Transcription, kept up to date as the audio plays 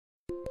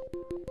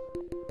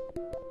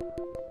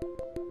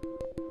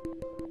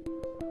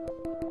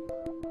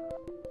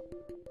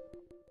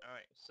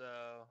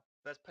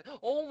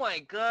Oh my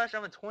gosh,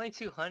 I'm at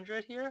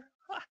 2200 here?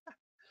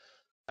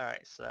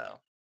 Alright, so...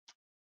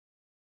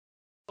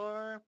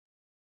 4...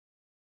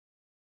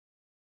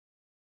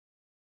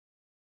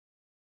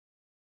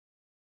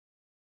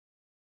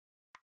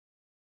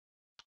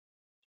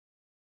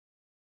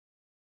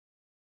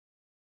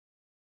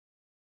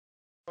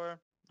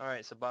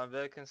 Alright, so bottom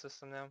Vatican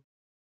system now.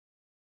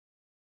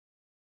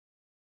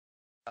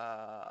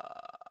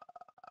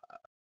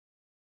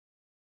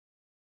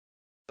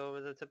 Go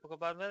with the typical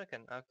bottom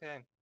Vatican,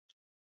 okay.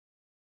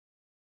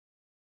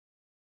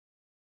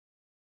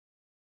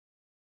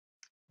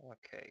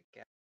 Okay,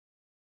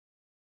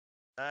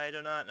 I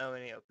do not know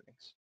any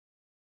openings.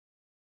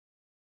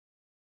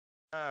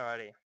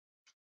 Alrighty.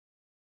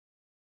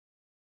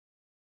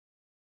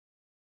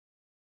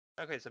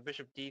 Okay, so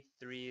bishop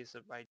d3 is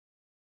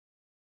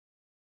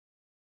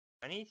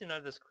I need to know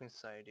this queen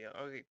side idea.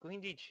 Okay,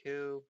 queen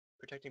d2,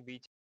 protecting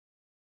b2.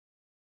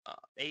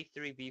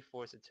 a3,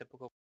 b4 is a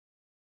typical.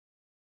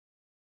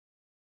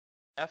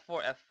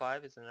 f4,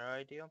 f5 is another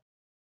idea.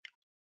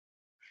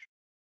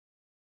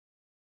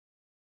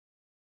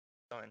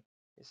 Going.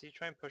 Is he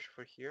trying to push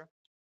for here?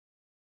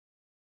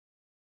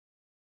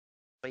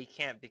 But he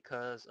can't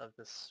because of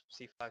this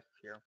c5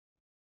 here.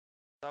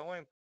 So I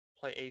want to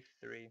play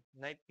a3.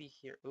 Knight b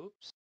here.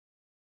 Oops.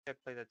 I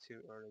played that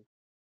too early.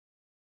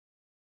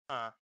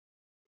 Huh.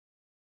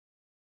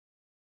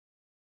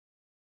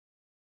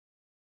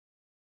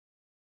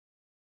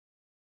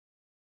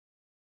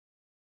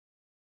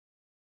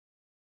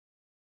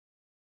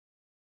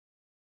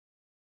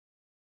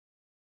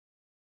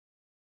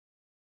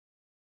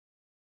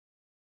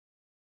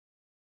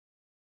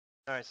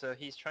 Alright, so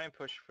he's trying to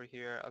push for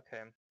here.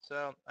 Okay.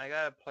 So I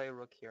gotta play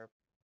rook here.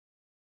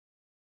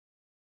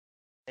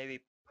 Maybe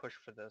push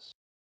for this.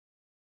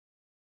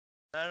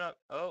 No.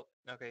 Oh,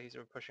 okay, he's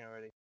pushing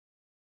already.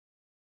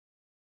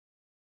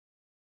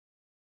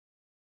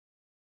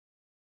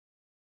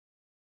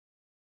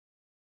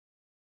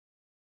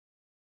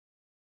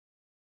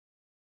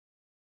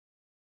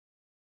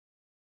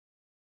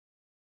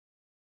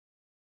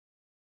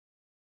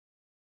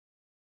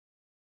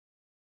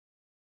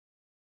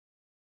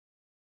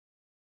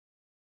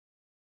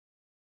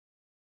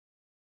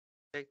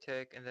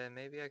 Take, and then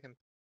maybe I can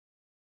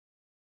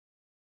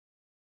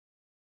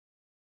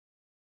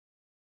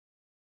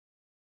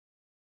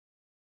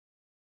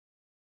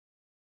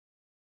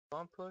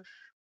pawn push.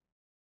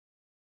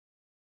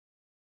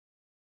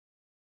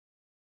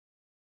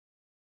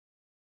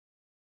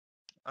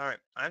 Alright,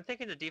 I'm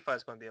thinking the d5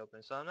 is going to be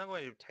open, so I'm not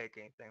going to take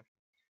anything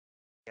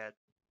yet.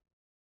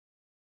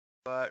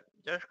 But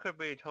this could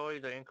be totally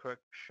the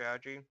incorrect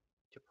strategy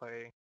to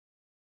play.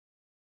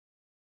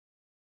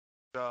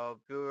 So,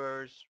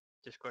 viewers'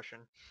 discretion.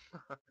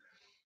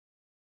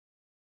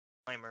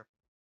 Timer.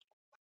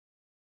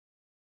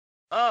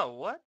 Oh,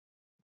 what?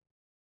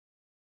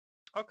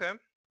 Okay.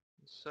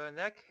 So in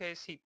that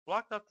case, he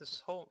blocked up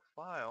this whole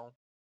file.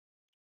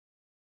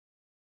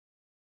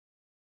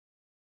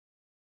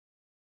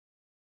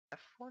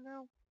 F4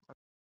 now?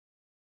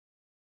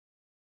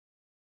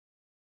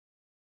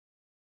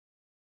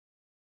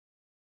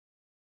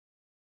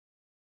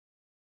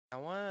 I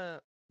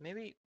wanna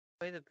maybe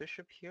play the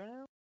bishop here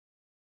now?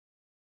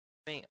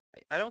 I mean,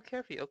 I don't care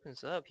if he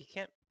opens up. He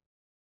can't...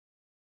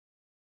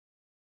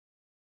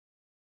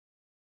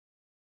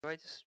 Do I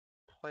just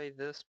play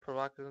this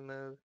provocative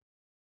move?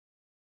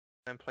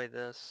 And play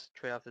this,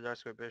 trade off the dark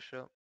square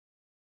bishop?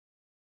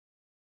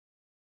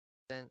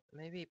 Then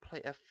maybe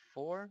play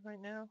f4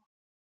 right now?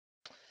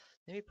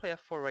 Maybe play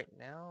f4 right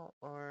now,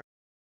 or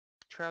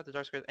try out the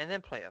dark square and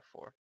then play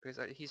f4, because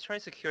he's trying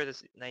to secure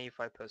this knight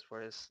e5 post for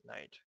his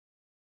knight.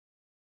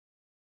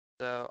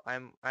 So I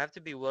have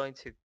to be willing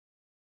to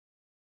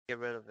get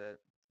rid of it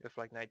if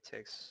like knight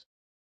takes.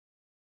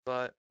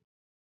 But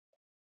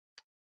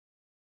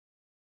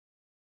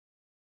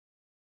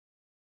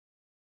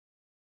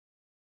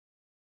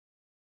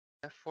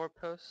f4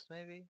 post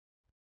maybe?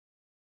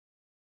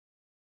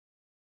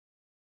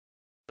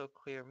 So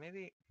clear,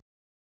 maybe.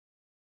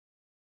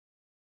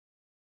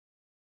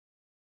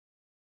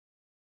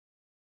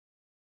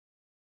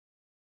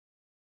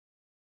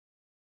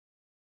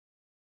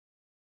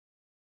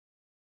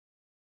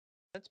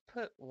 Let's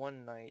put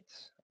one knight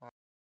on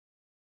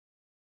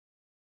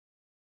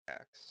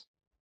X.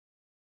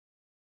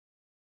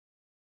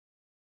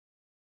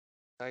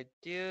 The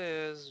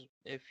idea is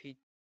if he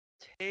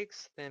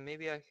takes, then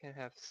maybe I can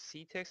have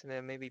C takes and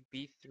then maybe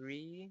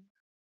B3.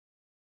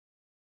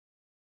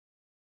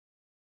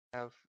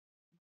 Have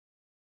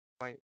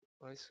my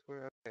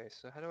square. Okay,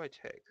 so how do I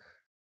take?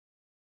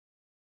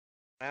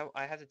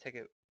 I have to take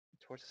it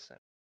towards the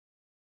center.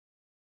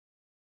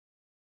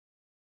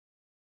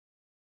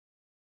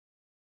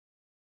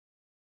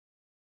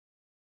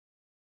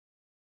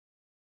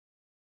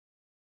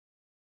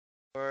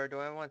 Or do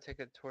I want to take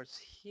it towards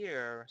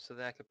here so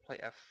that I could play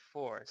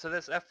f4? So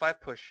this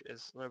f5 push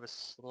is a little bit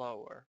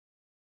slower.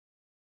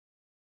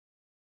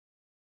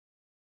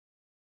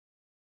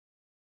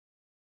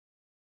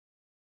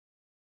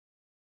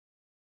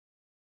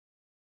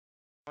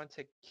 I want to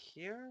take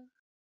here?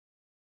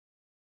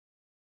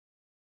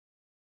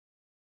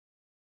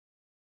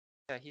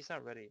 Yeah, he's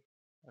not ready.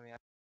 I mean,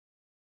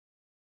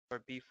 or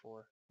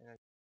b4, and then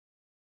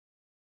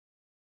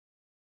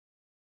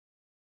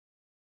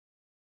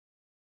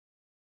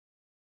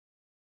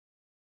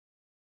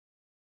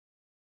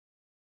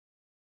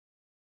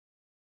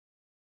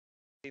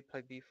he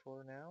play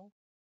b4 now,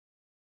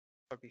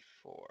 or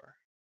b4.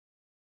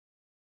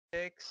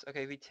 Takes.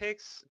 Okay, if he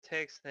takes,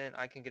 then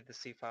I can get the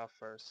c file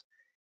first.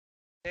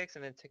 Takes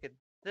and then take it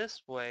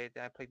this way.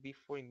 Then I play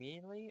b4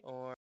 immediately,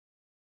 or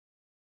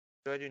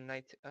do I do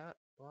knight?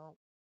 Well,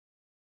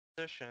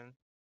 position.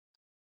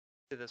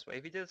 Do this way.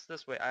 If he does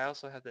this way, I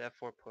also have the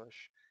f4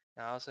 push,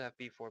 and I also have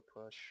b4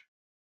 push.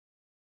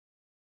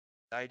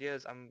 The idea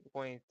is I'm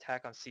going to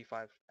tack on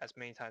c5 as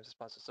many times as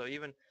possible. So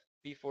even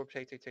b4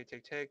 take. I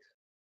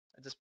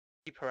just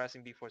keep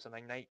harassing b4. So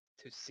my knight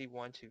to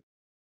c1 to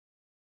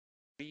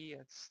b.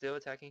 It's still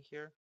attacking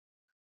here.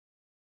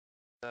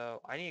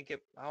 So I need to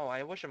get. Oh,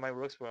 I wish my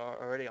rooks were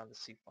already on the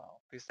c file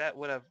because that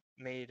would have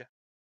made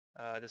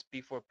this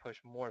b4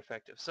 push more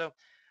effective. So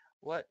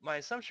what my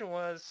assumption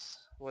was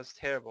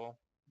terrible,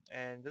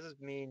 and this is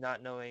me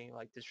not knowing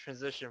like the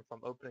transition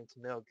from opening to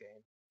middle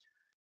game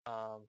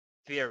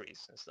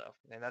theories and stuff,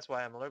 and that's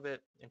why I'm a little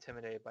bit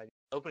intimidated by the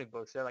opening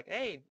books. They're like,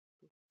 hey,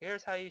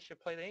 here's how you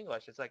should play the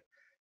English. It's like,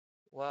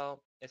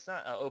 well, it's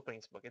not an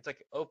openings book. It's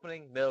like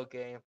opening, middle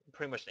game,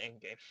 pretty much the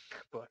end game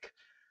book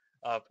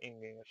of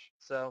English.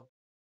 So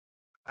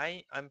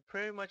I'm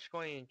pretty much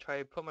going to try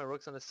to put my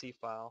rooks on the c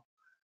file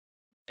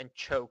and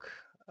choke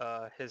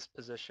his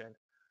position.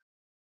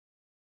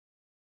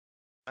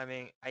 I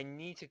mean, I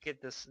need to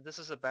get this. This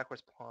is a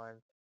backwards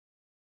pawn.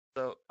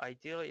 So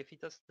ideally, if he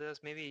does this,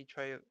 maybe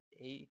try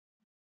a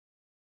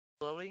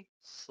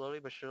slowly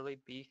but surely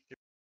b3,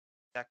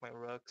 attack my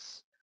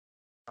rooks,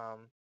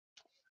 and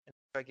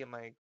try to get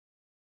my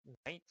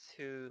knight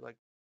to like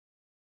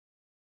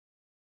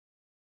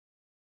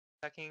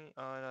attacking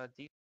on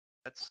d.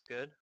 That's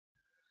good.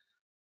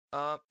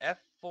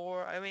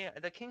 F4. I mean,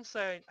 the king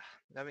side.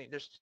 I mean,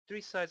 there's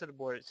three sides of the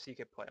board so you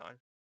can play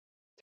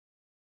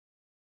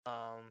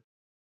on.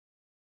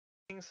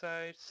 King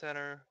side,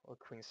 center, or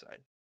queen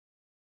side.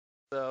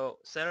 So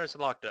center is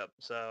locked up.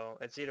 So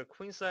it's either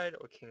queen side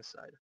or king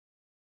side.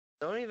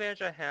 The only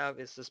advantage I have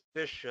is this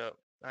bishop.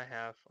 I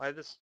have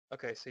this.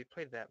 Okay, so he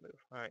played that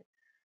move. All right.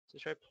 So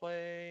should I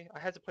play? I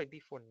had to play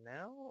b4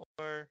 now,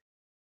 or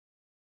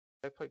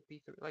should I play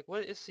b3? Like,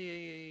 what is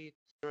the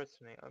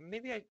threatening?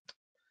 Maybe I.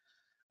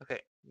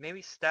 Okay,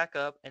 maybe stack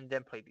up and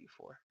then play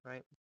b4.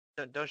 Right?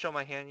 Don't show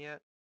my hand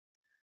yet.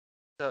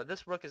 So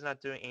this rook is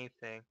not doing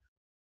anything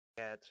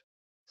yet.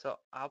 So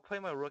I'll play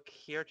my rook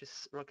here to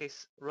rook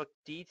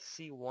d to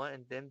c1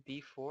 and then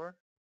b4.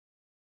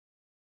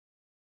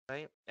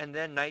 Right? And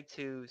then knight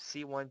to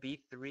c1,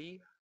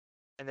 b3.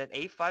 And then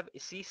a5,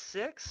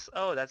 c6?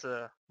 Oh, that's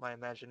my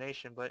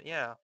imagination, but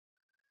yeah.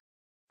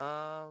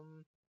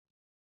 Um,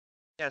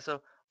 yeah,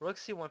 so rook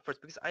c1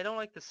 first, because I don't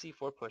like the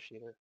c4 push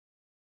either.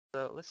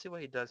 So let's see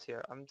what he does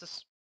here.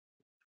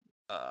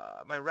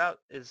 My route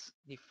is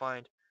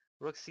defined.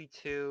 Rook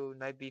c2,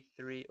 knight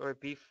b3, or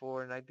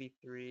b4, knight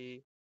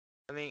b3.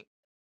 I mean,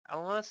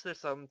 unless there's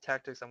some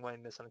tactics I'm going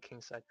to miss on the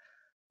king side.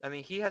 I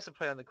mean, he has to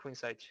play on the queen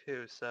side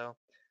too, so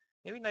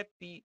maybe knight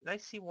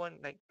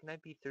c1,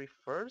 knight b3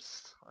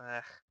 first?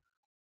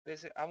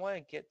 Basically, I want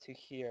to get to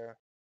here,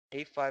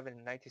 a5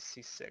 and knight to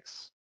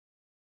c6.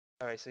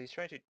 Alright, so he's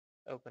trying to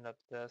open up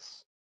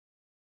this.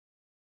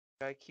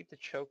 Should I keep the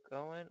choke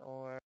going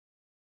or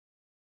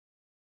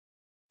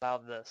allow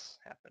this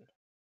happen?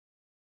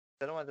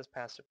 I don't want this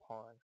past a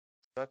pawn.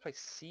 Do I play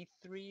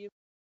c3?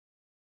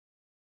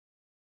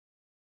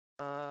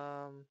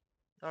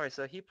 Alright,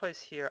 so he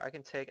plays here. I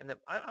can take, and then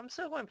I'm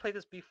still going to play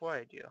this b4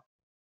 idea.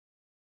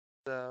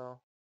 So,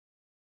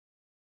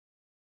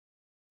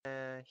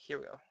 and here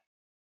we go.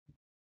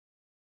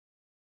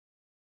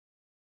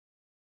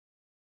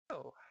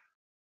 Oh,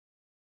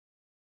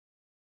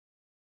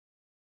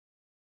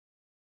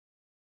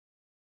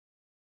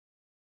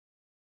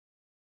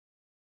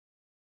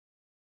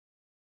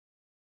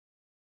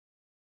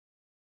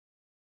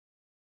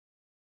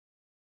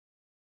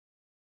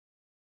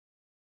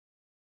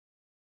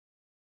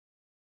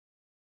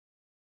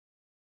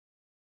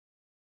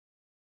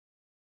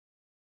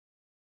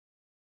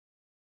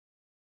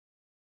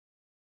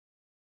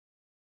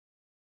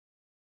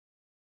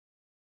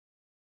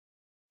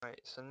 alright,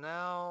 so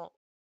now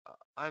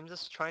I'm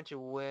just trying to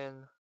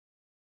win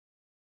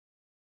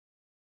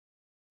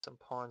some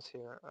pawns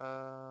here.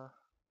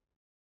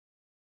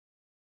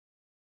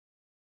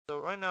 So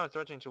right now it's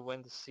threatening to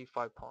win the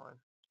c5 pawn.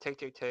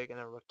 Take, and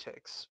then rook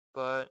takes.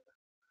 But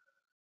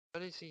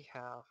what does he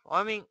have? Well,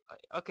 I mean,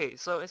 okay,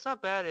 so it's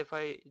not bad if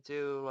I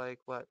do like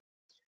what?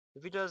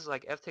 If he does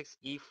like f takes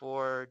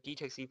e4, d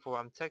takes e4,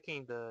 I'm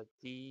taking the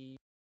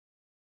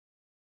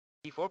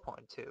d4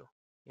 pawn too,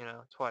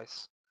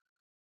 twice.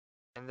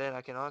 And then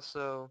I can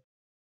also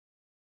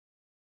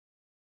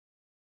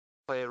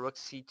play rook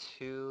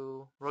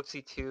c2,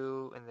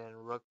 and then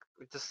rook,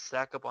 just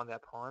stack up on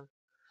that pawn.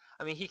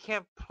 I mean, he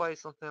can't play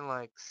something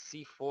like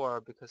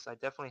c4 because I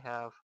definitely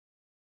have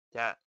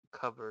that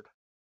covered.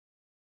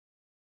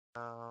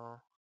 Uh,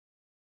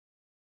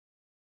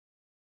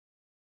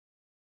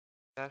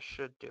 that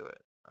should do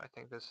it. I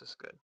think this is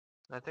good.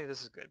 I think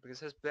this is good because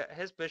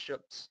his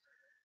bishops,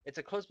 it's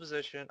a close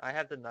position. I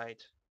have the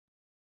knight.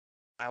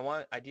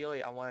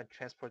 Ideally I want to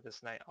transport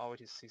this knight all the way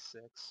to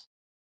c6.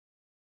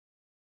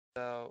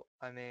 So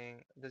I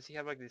mean, does he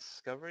have like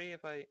discovery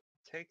if I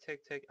take?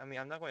 I mean,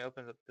 I'm not going to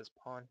open up this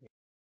pawn here.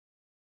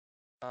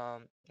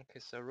 Okay,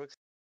 so rook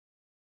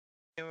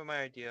came with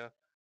my idea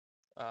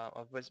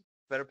of what's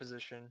better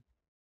position.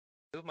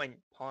 Move my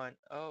pawn.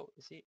 Oh,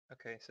 is he?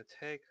 Okay, so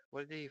take.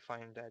 What did he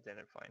find that I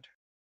didn't find?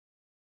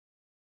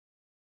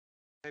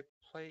 I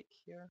play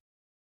here.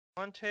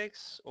 Pawn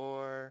takes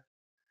or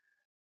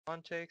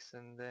pawn takes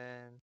and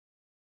then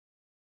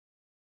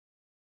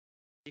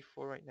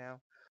c4 right now.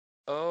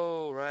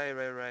 Oh,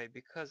 right.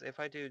 Because if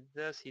I do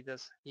this,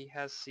 he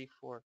has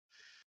c4.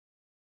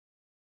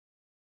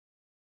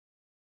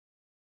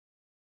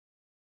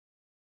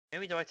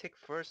 Maybe do I take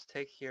first,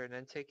 take here, and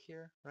then take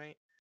here, right?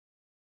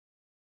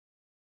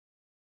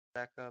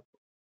 Back up,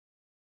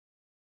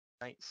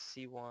 knight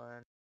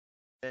c1.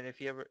 Then if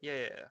you ever,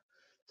 yeah.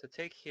 So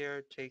take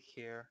here, take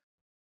here.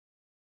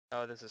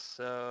 Oh, this is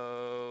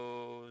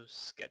so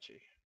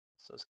sketchy.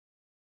 So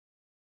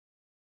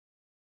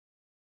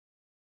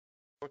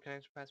four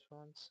connection pass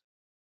pawns.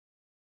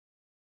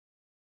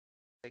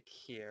 Take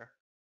here.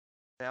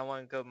 Then I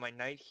want to go my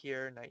knight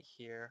here,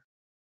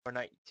 or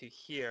knight to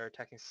here,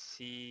 attacking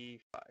c5.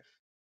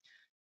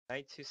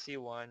 Knight to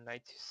c1,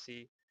 knight to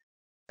c,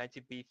 knight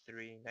to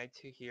b3, knight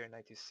to here,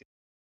 knight to c.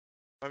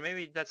 Or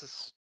maybe that's a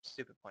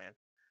stupid plan.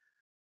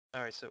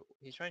 Alright, so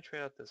he's trying to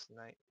trade out this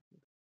knight.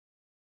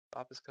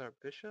 Opposite color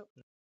bishop.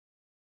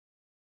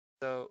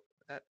 So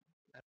that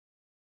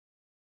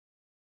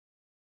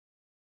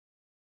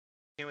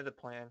came with a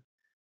plan.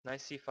 Knight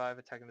c5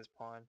 attacking this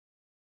pawn.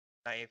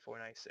 Knight a4,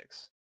 knight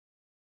 6.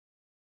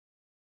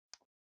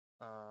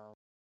 Um,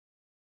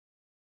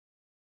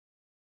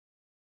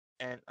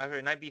 and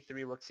after knight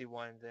b3, rook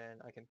c1, then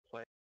I can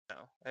play.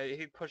 No, if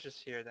he pushes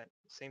here, then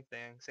same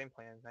thing, same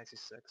plan. Knight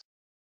c6.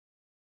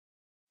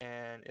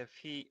 And if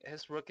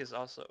his rook is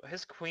also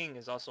his queen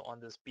is also on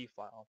this b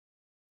file.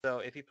 So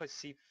if he plays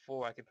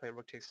c4, I can play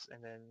rook takes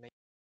and then maybe.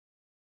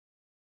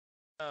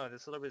 Oh,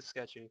 this is a little bit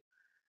sketchy.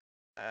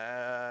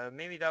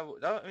 Maybe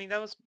I mean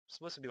that was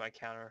supposed to be my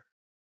counter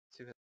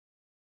to his.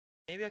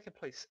 Maybe I can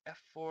play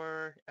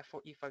f4,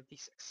 f4, e5,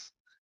 d6.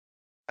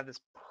 Have this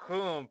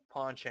boom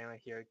pawn chain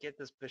right here. Get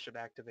this bishop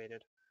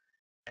activated,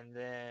 and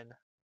then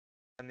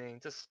I mean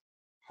just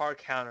hard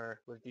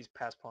counter with these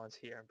pass pawns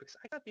here because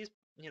I got these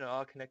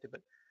all connected,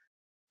 but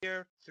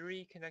here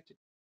 3 connected.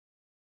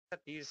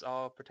 Got these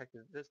all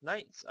protected. This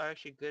knights are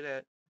actually good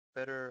at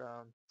better.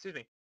 Excuse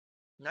me.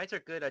 Knights are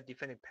good at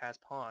defending pass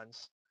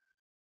pawns.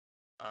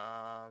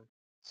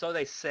 So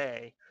they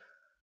say.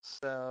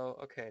 So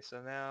okay,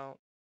 so now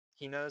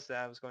he knows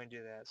that I was going to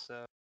do that.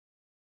 So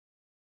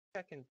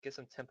I can get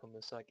some tempo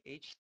moves. So like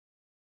h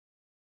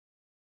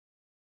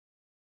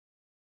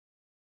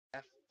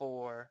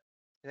f4,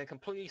 and then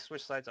completely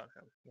switch sides on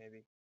him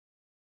maybe.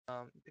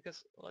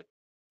 Because like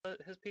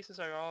his pieces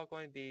are all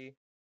going to be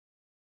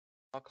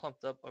all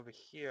clumped up over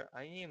here.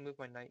 I need to move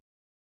my knight.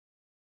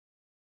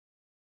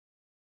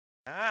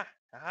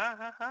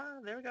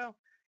 There we go.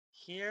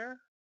 Here,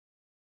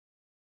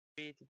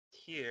 to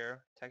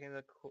here, attacking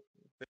the.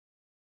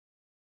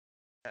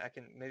 I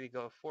can maybe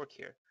go a fork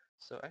here.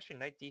 So actually,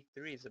 knight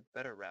d3 is a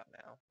better route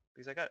now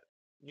because I got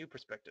new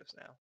perspectives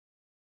now.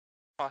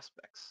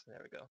 Prospects.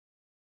 There we go.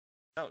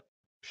 Oh,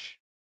 psh,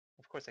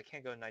 of course I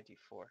can't go knight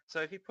d4. So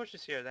if he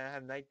pushes here, then I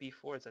have knight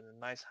b4 as a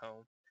nice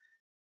home.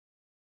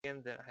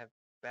 And then I have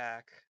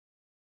back.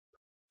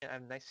 And I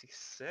have knight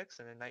c6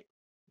 and then knight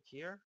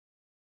here.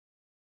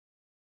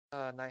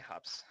 Knight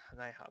hops.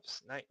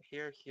 Knight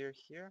here, here,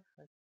 here.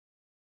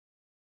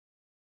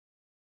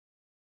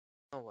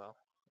 Oh well.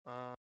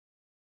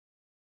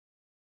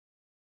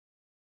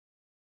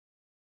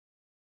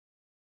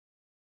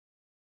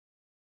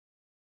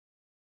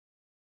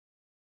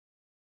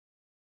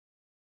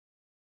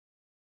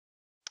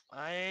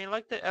 I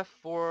like the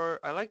f4.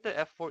 I like the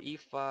f4,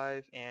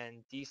 e5,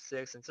 and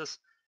d6, and just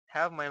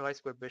have my light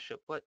square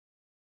bishop. But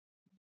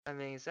I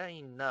mean, is that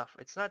enough?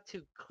 It's not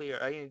too clear.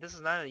 I mean, this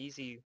is not an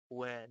easy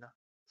win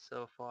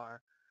so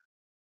far.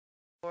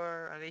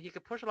 Or I mean, he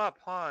could push a lot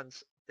of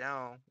pawns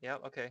down.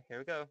 Yep. Okay. Here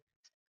we go.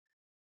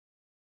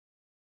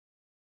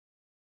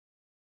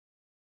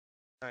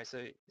 All right.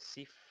 So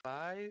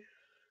c5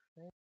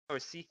 or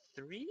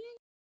c3.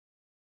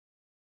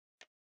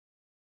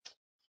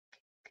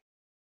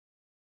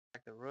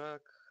 Back the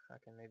rook. I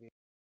can maybe.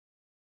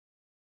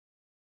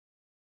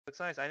 Looks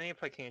nice. I need to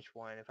play king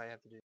h1 if I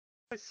have to do.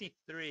 Play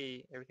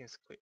c3. Everything's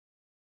clear.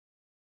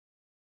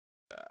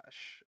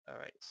 Gosh.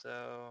 Alright,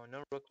 so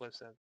no rook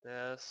lifts at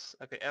this.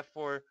 Okay,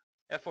 f4,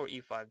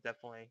 f4, e5,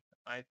 definitely.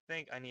 I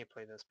think I need to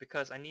play this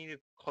because I need to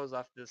close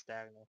off this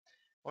diagonal.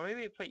 Or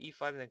maybe play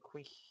e5 and then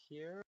queen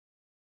here.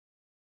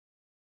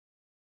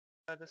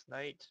 This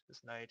knight.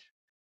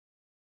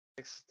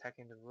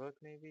 Attacking the rook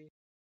maybe.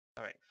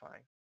 Alright,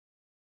 fine.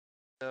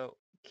 So,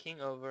 king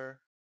over.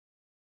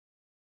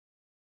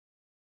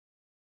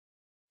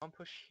 Pawn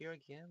push here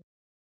again.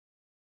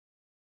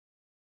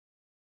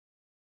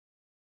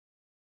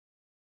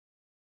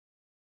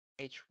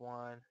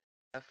 H1,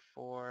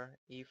 F4,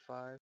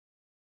 E5.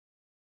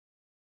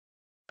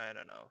 I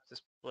don't know.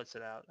 Just blitz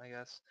it out, I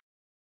guess.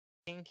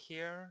 King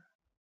here.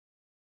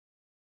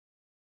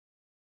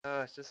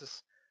 This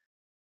is.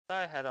 I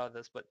thought I had all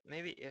this, but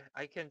maybe if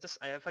I can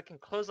if I can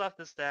close off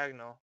this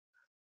diagonal,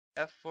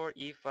 F4,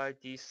 E5,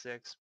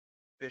 D6,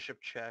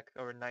 bishop check,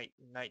 or knight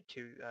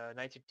to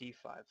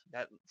D5.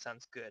 That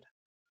sounds good.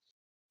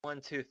 1,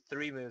 2,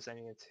 3 moves I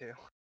need to.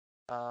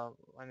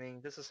 I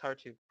mean, this is hard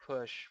to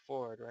push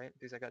forward, right?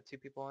 Because I got 2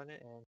 people on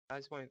it, and I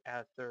just want to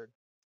add a third.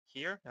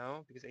 Here?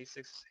 No, because A6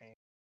 is hanging.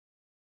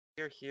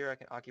 Here, I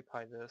can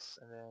occupy this,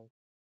 and then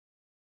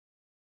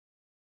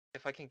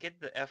if I can get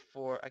the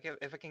F4,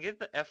 if I can get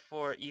the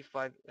F4,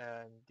 E5,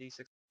 and D6.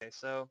 Okay,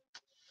 so,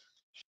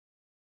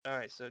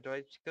 alright, so do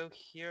I go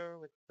here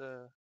with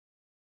the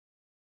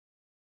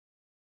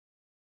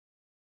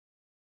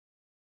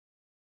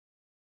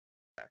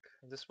back?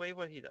 And just wait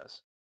what he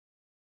does.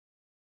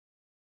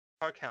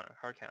 Hard counter,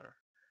 hard counter.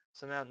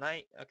 So now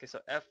knight, okay, so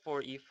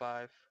F4,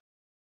 E5.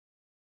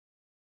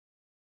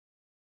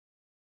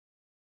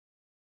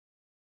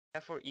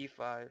 F4,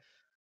 E5.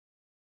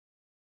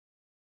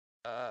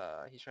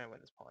 He's trying to win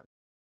this pawn.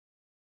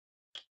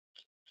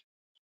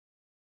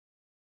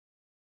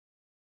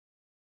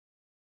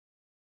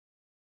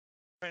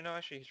 Right, no,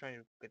 actually he's trying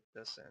to get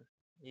this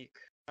in. Eek.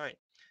 Alright,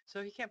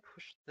 so he can't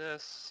push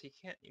this. He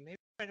can't, maybe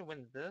trying to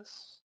win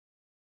this?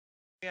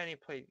 Maybe I need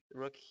to play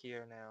rook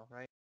here now,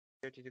 right?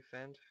 Here to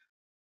defend.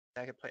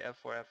 I can play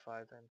F4,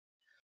 F5, and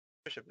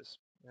bishop is,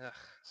 ugh,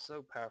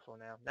 so powerful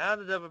now. Now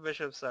the double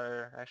bishops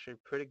are actually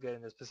pretty good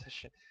in this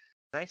position.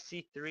 Knight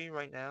C3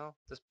 right now,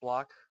 this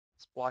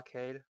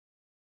blockade.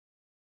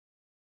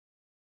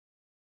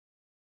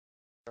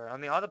 I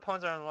mean, all the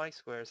pawns are on light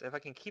squares. If I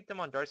can keep them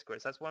on dark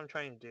squares, that's what I'm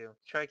trying to do.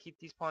 Try to keep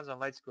these pawns on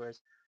light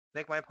squares,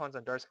 make my pawns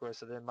on dark squares,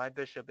 so then my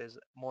bishop is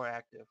more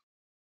active.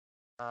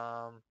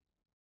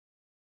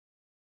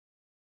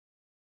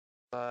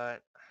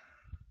 But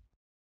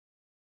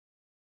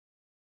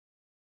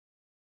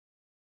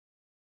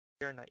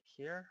here, knight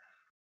here.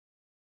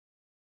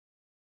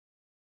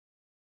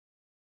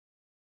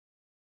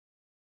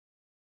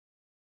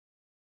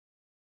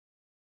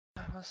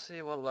 Let's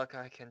see what luck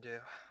I can do.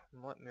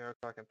 What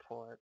miracle I can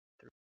pull it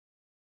through.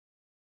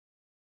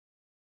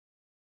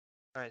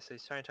 Alright, so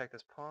he's trying to attack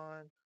this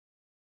pawn.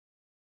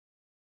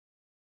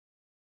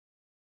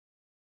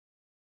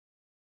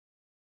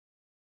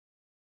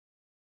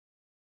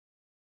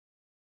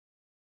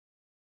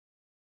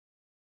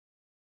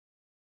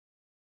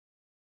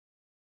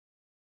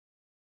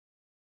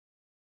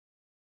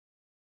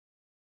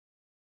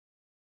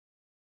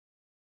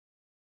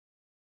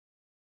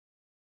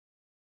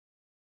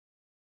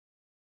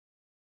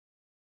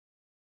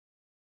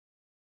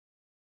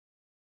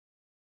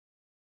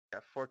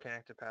 Got 4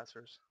 connected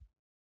passers.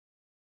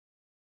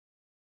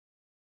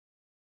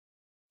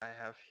 I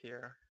have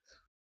here.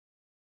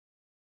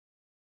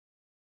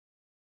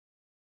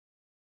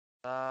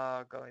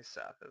 Going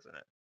south, isn't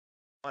it?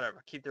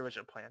 Whatever, keep the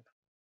original plan.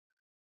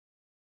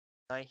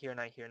 Knight here,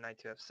 knight here, knight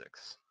to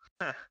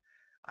F6.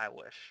 I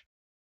wish.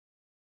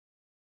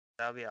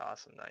 That would be an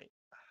awesome night.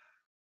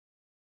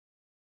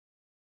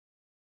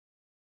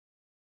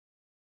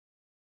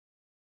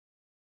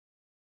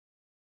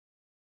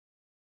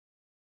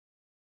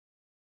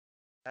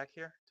 Back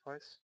here,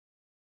 twice.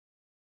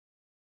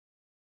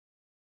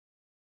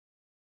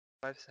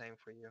 5 same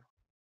for you.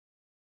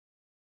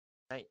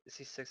 Knight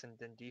C6 and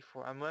then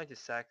D4. I'm willing to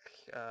sack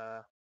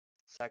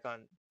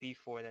on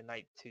B4 and then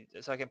knight to,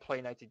 so I can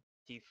play knight to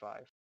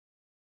D5.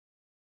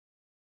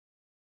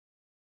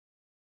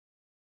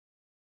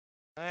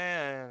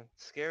 Man,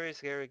 scary,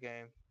 scary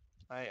game.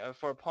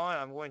 For a pawn,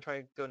 I'm going to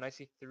try to go knight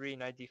C3,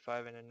 knight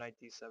D5, and then knight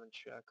D7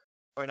 check,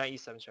 or knight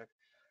E7 check.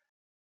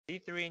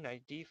 D3,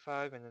 knight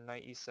D5, and then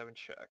knight E7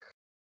 check.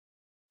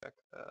 Check.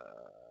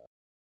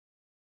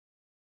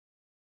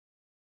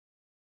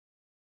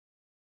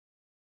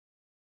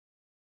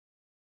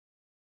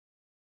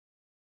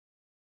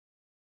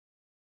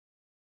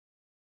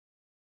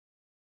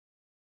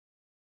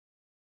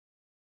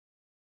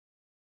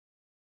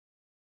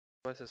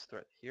 What's his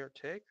threat here?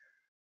 Take.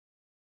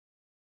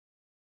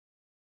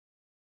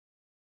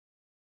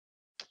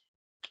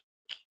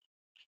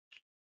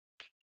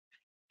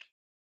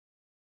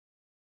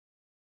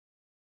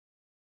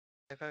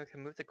 If I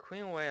can move the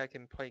queen away, I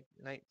can play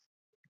knight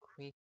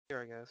queen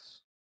here, I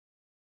guess.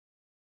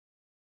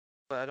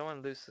 But I don't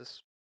want to lose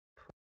this.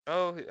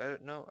 Oh, I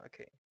don't know.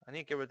 Okay, I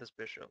need to get rid of this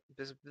bishop.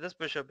 This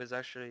bishop is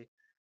actually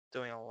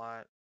doing a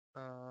lot.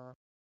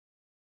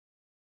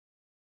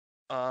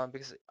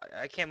 Because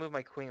I can't move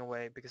my queen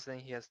away because then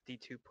he has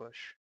D2 push,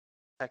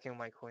 attacking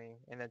my queen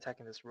and then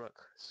attacking this rook.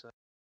 So,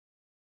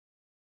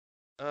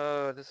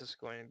 this is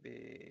going to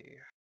be.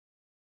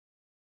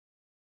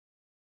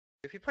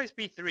 If he plays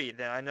B3,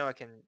 then I know I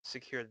can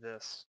secure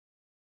this,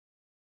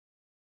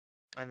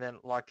 and then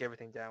lock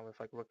everything down with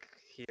like rook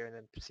here and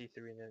then C3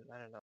 and then I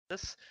don't know.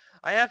 This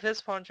I have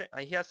his pawn chain.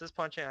 He has this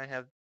pawn chain. I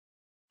have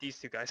these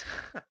two guys.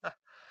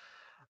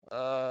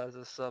 This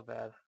is so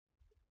bad.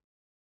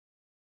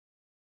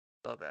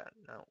 So bad.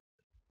 No.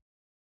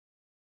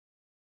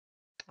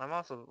 I'm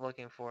also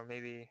looking for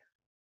maybe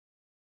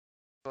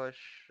push.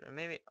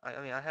 Maybe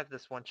I mean I have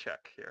this one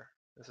check here.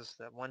 This is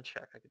that one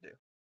check I could do.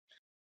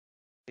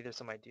 Maybe there's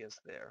some ideas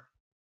there.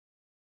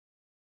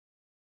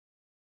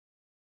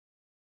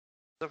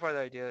 So far the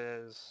idea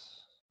is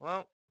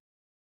well.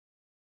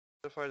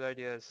 So far the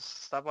idea is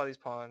stop all these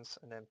pawns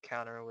and then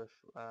counter with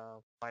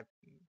my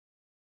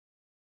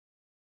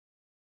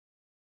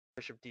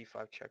bishop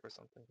d5 check or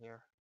something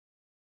here.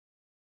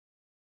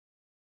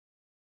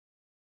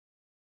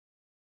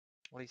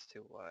 Leads to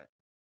what?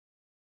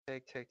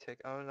 Take, take,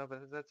 take. Oh no,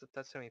 but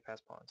that's too many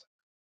pass pawns.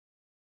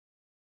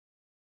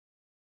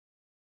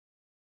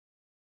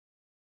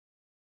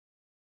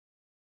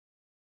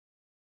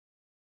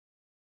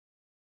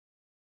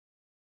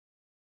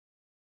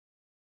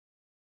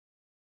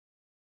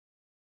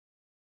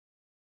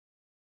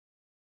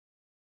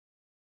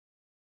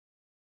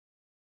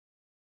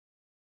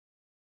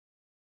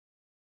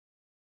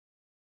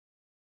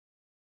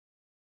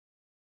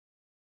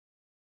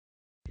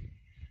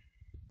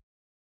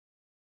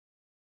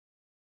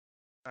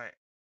 Alright.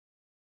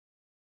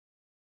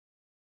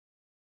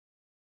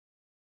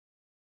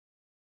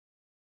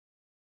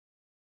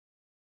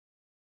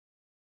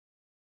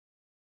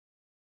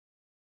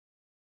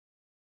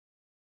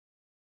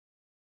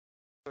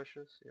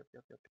 Pushes. Yep,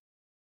 yep, yep.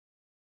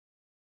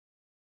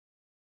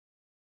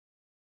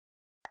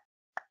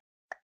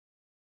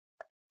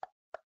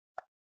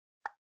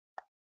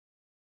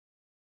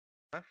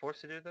 Am I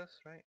forced to do this,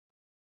 right?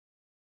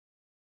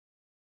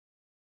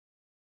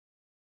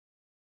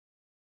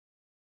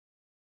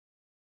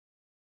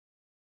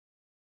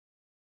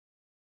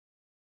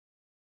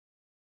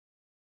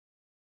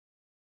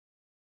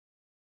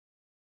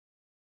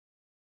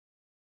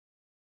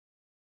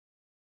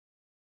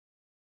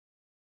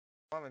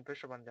 Do I want my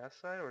bishop on that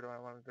side, or do I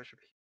want my bishop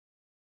here?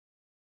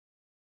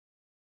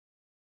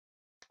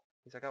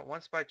 Because I got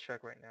one spy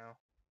check right now.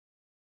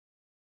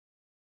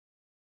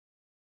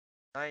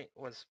 Knight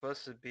was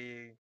supposed to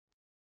be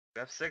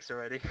f6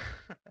 already.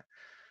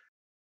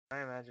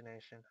 My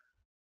imagination.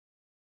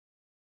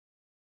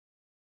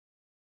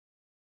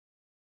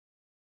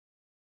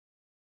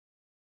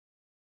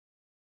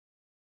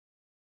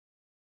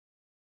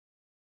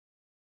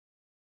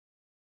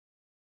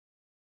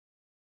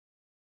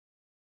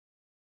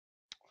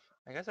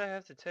 I guess I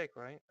have to take,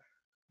 right?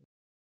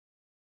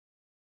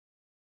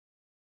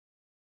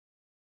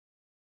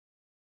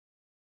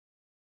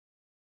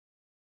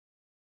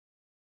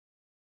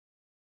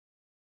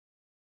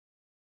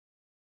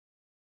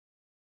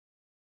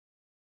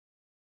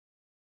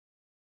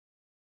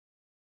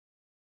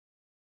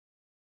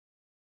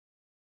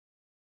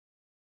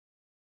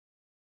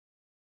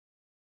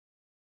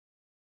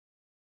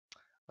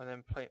 And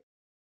then play.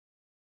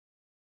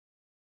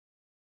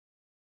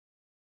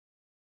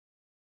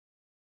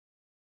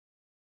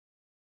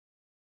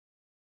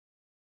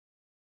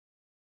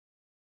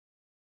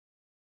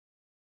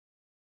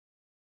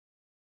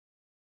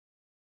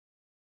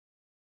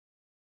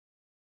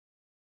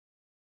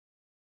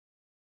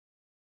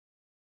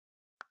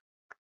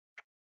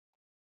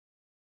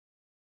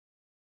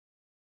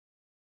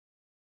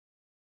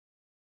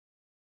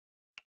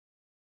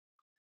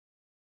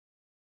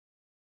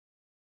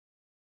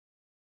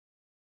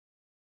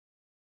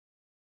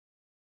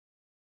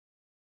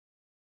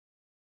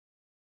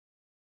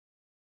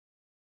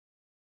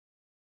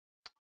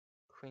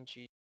 Queen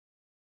G.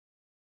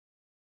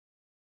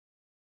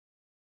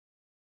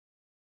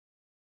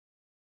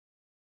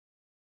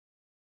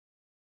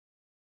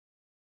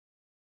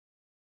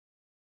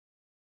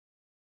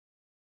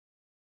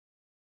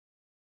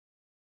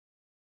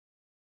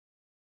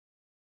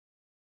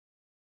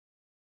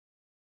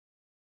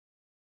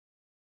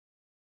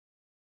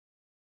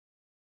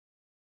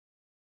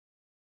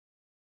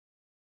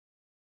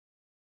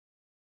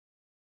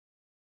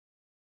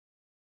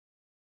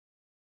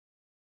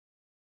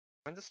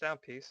 Win this down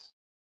piece.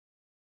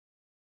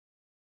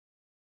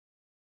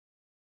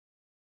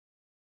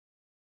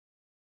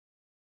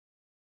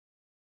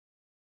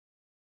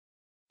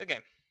 Good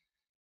game.